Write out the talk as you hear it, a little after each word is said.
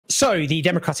So the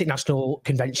Democratic National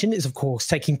Convention is, of course,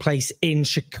 taking place in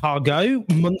Chicago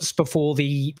months before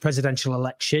the presidential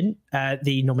election.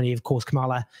 The nominee, of course,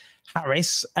 Kamala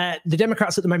Harris. The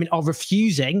Democrats at the moment are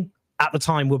refusing, at the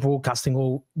time we're broadcasting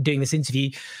or doing this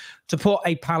interview, to put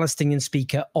a Palestinian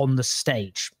speaker on the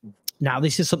stage. Now,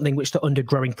 this is something which they're under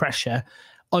growing pressure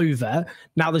over.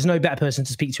 Now, there's no better person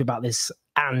to speak to about this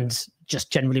and just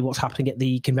generally what's happening at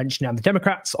the convention and the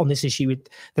Democrats on this issue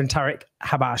than Tariq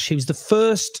Habash, who's the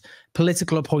first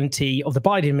political appointee of the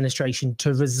Biden administration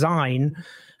to resign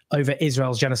over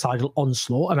Israel's genocidal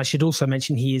onslaught. And I should also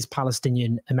mention he is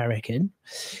Palestinian-American,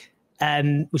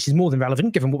 which is more than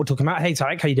relevant given what we're talking about. Hey,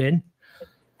 Tariq, how you doing?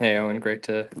 Hey, Owen, great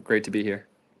to be here.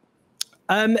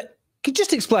 Could you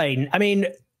just explain, I mean,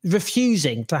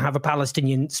 refusing to have a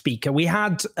Palestinian speaker. We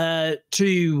had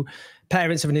two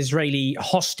parents of an Israeli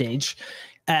hostage,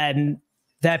 and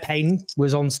their pain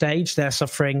was on stage, their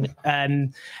suffering,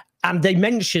 and they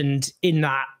mentioned in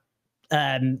that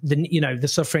the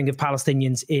suffering of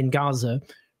Palestinians in Gaza,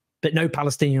 but no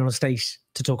Palestinian on stage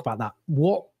to talk about that.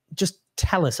 Just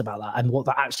tell us about that and what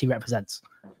that actually represents.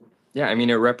 Yeah, I mean,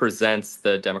 it represents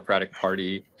the Democratic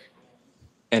Party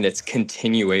and its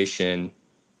continuation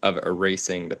of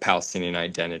erasing the Palestinian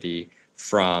identity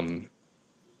from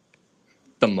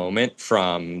the moment,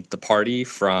 from the party,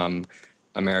 from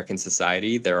American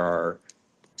society. There are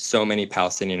so many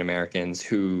Palestinian Americans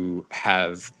who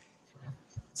have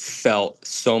felt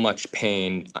so much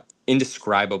pain,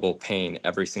 indescribable pain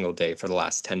every single day for the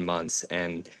last 10 months.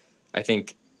 And I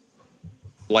think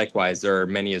likewise, there are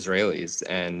many Israelis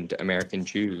and American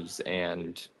Jews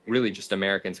and really just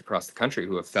Americans across the country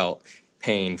who have felt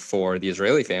pain for the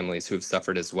Israeli families who have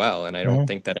suffered as well. And I don't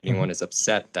think that anyone is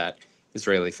upset that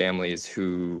Israeli families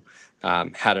who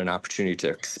had an opportunity to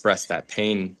express that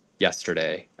pain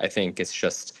yesterday. I think it's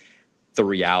just the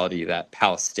reality that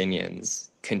Palestinians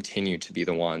continue to be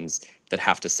the ones that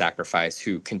have to sacrifice,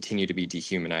 who continue to be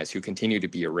dehumanized, who continue to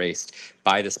be erased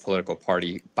by this political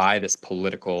party, by this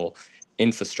political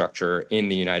infrastructure in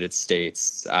the United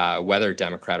States, whether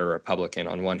Democrat or Republican.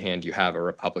 On one hand, you have a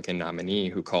Republican nominee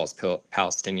who calls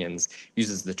Palestinians,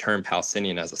 uses the term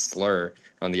Palestinian as a slur.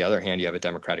 On the other hand, you have a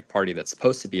Democratic Party that's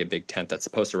supposed to be a big tent, that's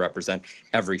supposed to represent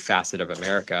every facet of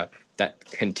America, that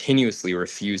continuously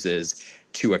refuses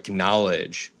to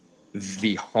acknowledge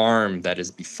the harm that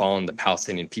has befallen the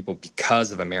Palestinian people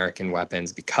because of American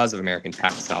weapons, because of American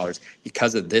tax dollars,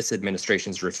 because of this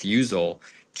administration's refusal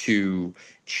to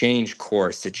change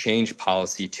course, to change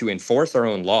policy, to enforce our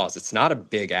own laws. It's not a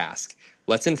big ask.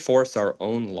 Let's enforce our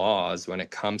own laws when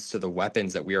it comes to the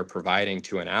weapons that we are providing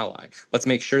to an ally. Let's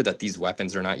make sure that these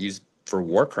weapons are not used for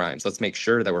war crimes. Let's make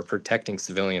sure that we're protecting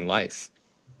civilian life.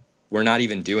 We're not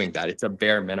even doing that. It's a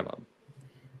bare minimum.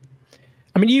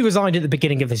 I mean, you resigned at the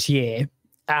beginning of this year,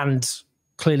 and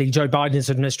clearly Joe Biden's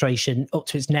administration up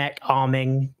to its neck,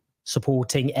 arming,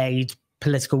 supporting aid,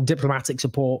 political, diplomatic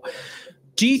support.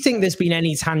 Do you think there's been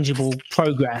any tangible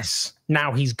progress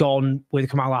now he's gone with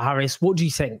Kamala Harris? What do you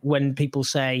think when people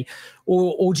say,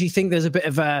 or do you think there's a bit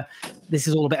of this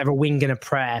is all a bit of a wing and a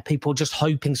prayer, people just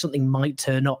hoping something might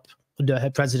turn up under her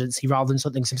presidency rather than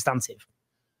something substantive?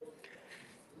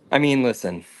 I mean,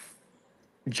 listen,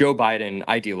 Joe Biden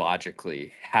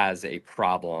ideologically has a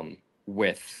problem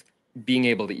with being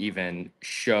able to even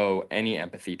show any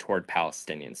empathy toward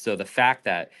Palestinians. So the fact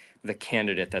that the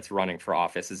candidate that's running for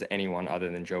office is anyone other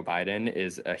than Joe Biden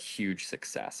is a huge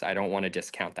success. I don't want to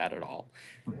discount that at all.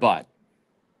 But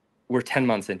we're 10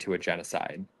 months into a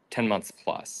genocide, 10 months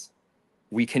plus.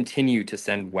 We continue to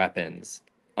send weapons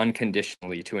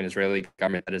unconditionally to an Israeli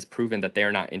government that has proven that they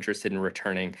are not interested in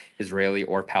returning Israeli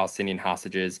or Palestinian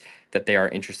hostages, that they are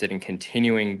interested in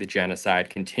continuing the genocide,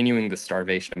 continuing the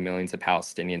starvation of millions of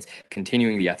Palestinians,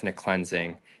 continuing the ethnic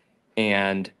cleansing.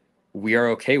 And we are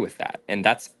okay with that. And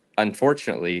that's,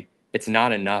 unfortunately, it's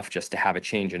not enough just to have a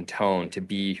change in tone, to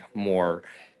be more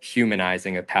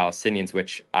humanizing of Palestinians,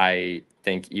 which I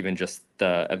think even just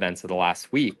the events of the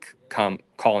last week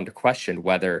call into question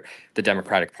whether the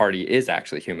Democratic Party is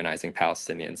actually humanizing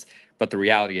Palestinians. But the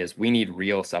reality is we need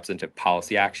real substantive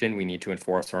policy action. We need to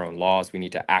enforce our own laws. We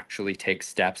need to actually take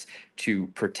steps to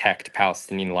protect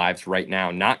Palestinian lives right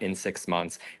now, not in 6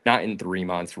 months, not in 3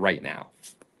 months, right now.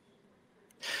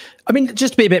 I mean,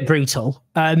 just to be a bit brutal,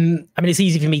 I mean, it's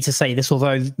easy for me to say this,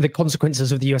 although the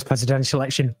consequences of the US presidential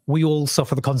election, we all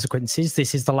suffer the consequences.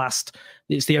 This is the last,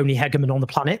 it's the only hegemon on the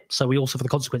planet, so we all suffer the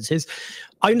consequences.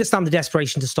 I understand the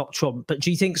desperation to stop Trump, but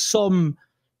do you think some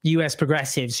US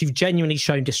progressives who've genuinely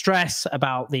shown distress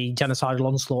about the genocidal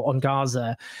onslaught on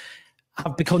Gaza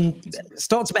have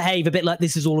start to behave a bit like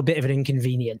this is all a bit of an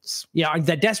inconvenience. Yeah,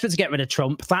 they're desperate to get rid of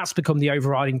Trump. That's become the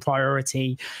overriding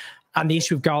priority. And the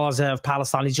issue of Gaza, of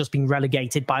Palestine, is just being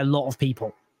relegated by a lot of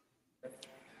people.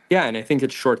 Yeah, and I think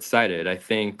it's short-sighted. I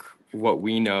think what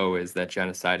we know is that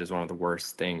genocide is one of the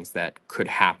worst things that could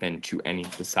happen to any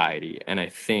society. And I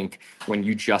think when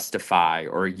you justify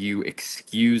or you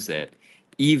excuse it,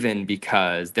 even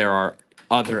because there are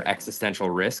other existential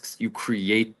risks, you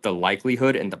create the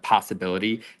likelihood and the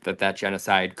possibility that that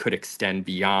genocide could extend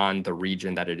beyond the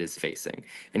region that it is facing.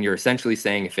 And you're essentially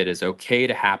saying if it is okay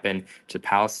to happen to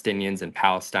Palestinians in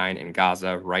Palestine and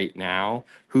Gaza right now,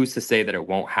 who's to say that it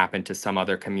won't happen to some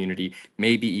other community,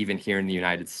 maybe even here in the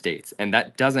United States? And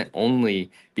that doesn't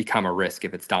only become a risk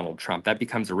if it's Donald Trump. That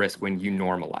becomes a risk when you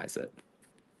normalize it.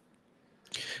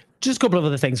 Just a couple of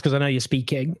other things, because I know you're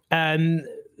speaking.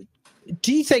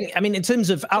 Do you think, I mean, in terms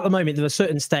of, at the moment, there are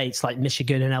certain states like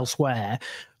Michigan and elsewhere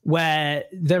where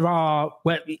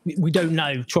we don't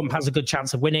know Trump has a good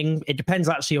chance of winning. It depends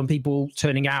actually on people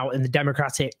turning out in the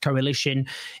Democratic coalition,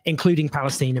 including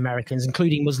Palestinian-Americans,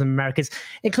 including Muslim Americans,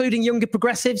 including younger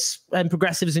progressives and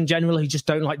progressives in general who just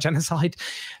don't like genocide.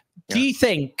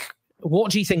 Yeah.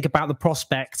 What do you think about the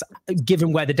prospect,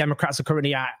 given where the Democrats are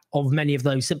currently at, of many of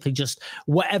those simply just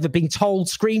whatever being told,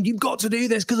 screamed, you've got to do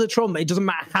this because of Trump? It doesn't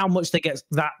matter how much they get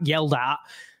that yelled at,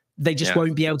 they just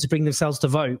won't be able to bring themselves to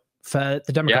vote for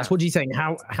the Democrats. What do you think?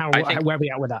 Where are we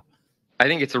at with that? I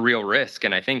think it's a real risk.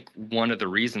 And I think one of the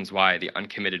reasons why the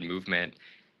uncommitted movement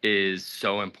is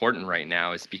so important right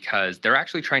now is because they're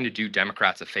actually trying to do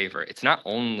Democrats a favor. It's not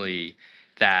only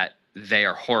that they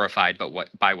are horrified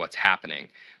by what's happening,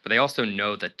 but they also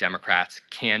know that Democrats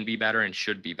can be better and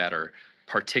should be better,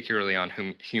 particularly on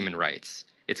human rights.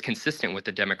 It's consistent with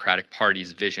the Democratic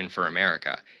Party's vision for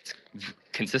America. It's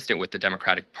consistent with the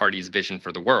Democratic Party's vision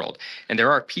for the world. And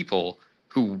there are people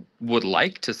who would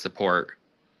like to support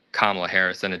Kamala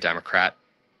Harris and a Democrat,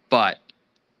 but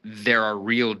there are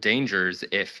real dangers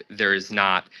if there is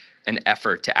not an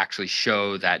effort to actually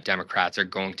show that Democrats are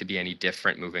going to be any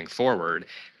different moving forward.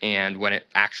 And when it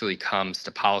actually comes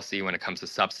to policy, when it comes to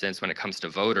substance, when it comes to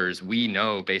voters, we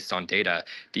know based on data,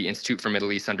 the Institute for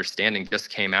Middle East Understanding just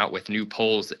came out with new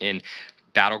polls in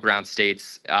battleground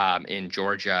states, in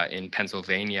Georgia, in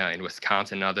Pennsylvania, in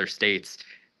Wisconsin, and other states.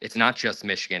 It's not just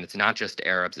Michigan, it's not just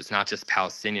Arabs, it's not just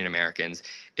Palestinian Americans.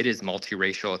 It is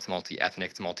multiracial, it's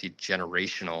multi-ethnic, it's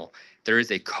multi-generational. There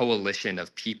is a coalition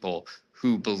of people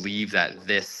who believe that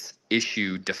this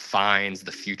issue defines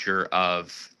the future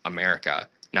of America,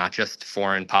 not just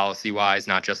foreign policy-wise,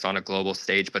 not just on a global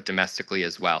stage, but domestically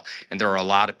as well. And there are a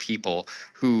lot of people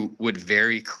who would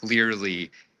very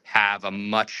clearly have a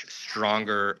much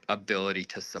stronger ability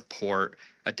to support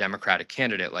a Democratic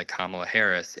candidate like Kamala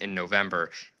Harris in November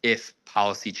if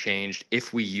policy changed,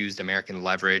 if we used American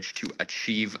leverage to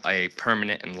achieve a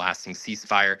permanent and lasting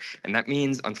ceasefire. And that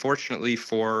means, unfortunately,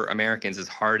 for Americans, as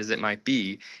hard as it might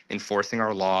be, enforcing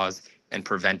our laws and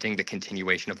preventing the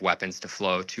continuation of weapons to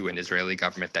flow to an Israeli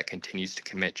government that continues to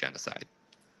commit genocide.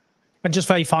 And just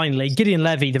very finally, Gideon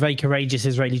Levy, the very courageous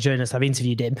Israeli journalist, I've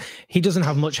interviewed him. He doesn't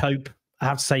have much hope, I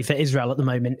have to say, for Israel at the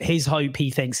moment. His hope, he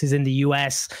thinks, is in the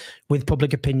US, with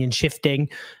public opinion shifting.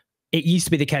 It used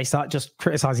to be the case that just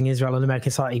criticizing Israel in American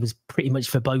society was pretty much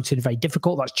verboten, very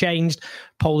difficult. That's changed.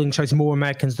 Polling shows more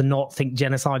Americans than not think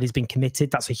genocide has been committed.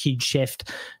 That's a huge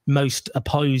shift. Most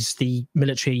oppose the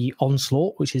military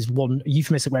onslaught, which is one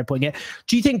euphemistic way of putting it.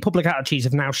 Do you think public attitudes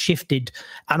have now shifted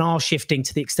and are shifting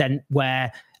to the extent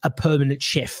where a permanent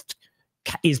shift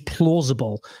is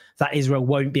plausible, that Israel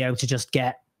won't be able to just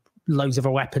get loads of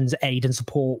weapons, aid and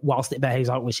support whilst it behaves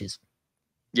how it wishes?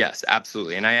 Yes,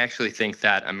 absolutely. And I actually think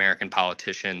that American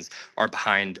politicians are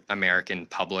behind American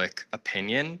public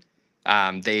opinion.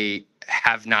 They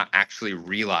have not actually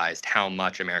realized how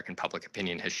much American public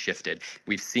opinion has shifted.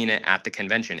 We've seen it at the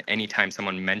convention. Anytime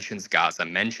someone mentions Gaza,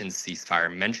 mentions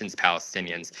ceasefire, mentions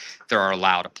Palestinians, there are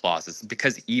loud applauses,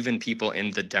 because even people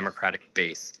in the Democratic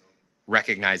base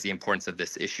recognize the importance of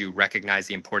this issue, recognize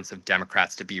the importance of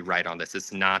Democrats to be right on this.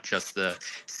 It's not just the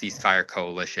ceasefire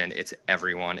coalition, it's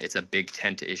everyone. It's a big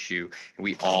tent issue. And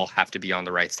we all have to be on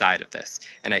the right side of this.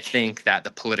 And I think that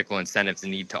the political incentives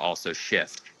need to also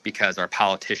shift, because our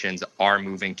politicians are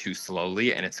moving too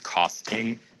slowly and it's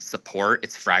costing support.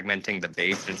 It's fragmenting the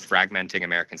base, it's fragmenting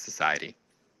American society.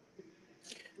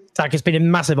 Tariq, it's been a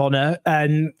massive honor.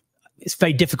 And it's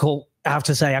very difficult, I have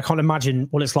to say. I can't imagine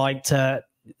what it's like to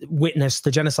witness the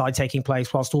genocide taking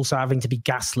place whilst also having to be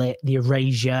gaslit, the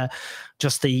erasure,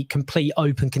 just the complete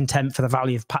open contempt for the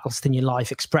value of Palestinian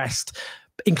life expressed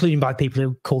including by people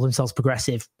who call themselves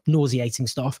progressive, nauseating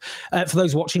stuff. For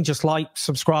those watching, just like,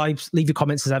 subscribe, leave your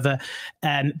comments as ever,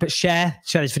 but share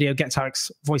this video, get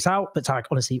Tariq's voice out. But Tariq,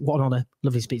 honestly, what an honor.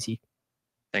 Lovely to speak to you.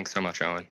 Thanks so much, Owen.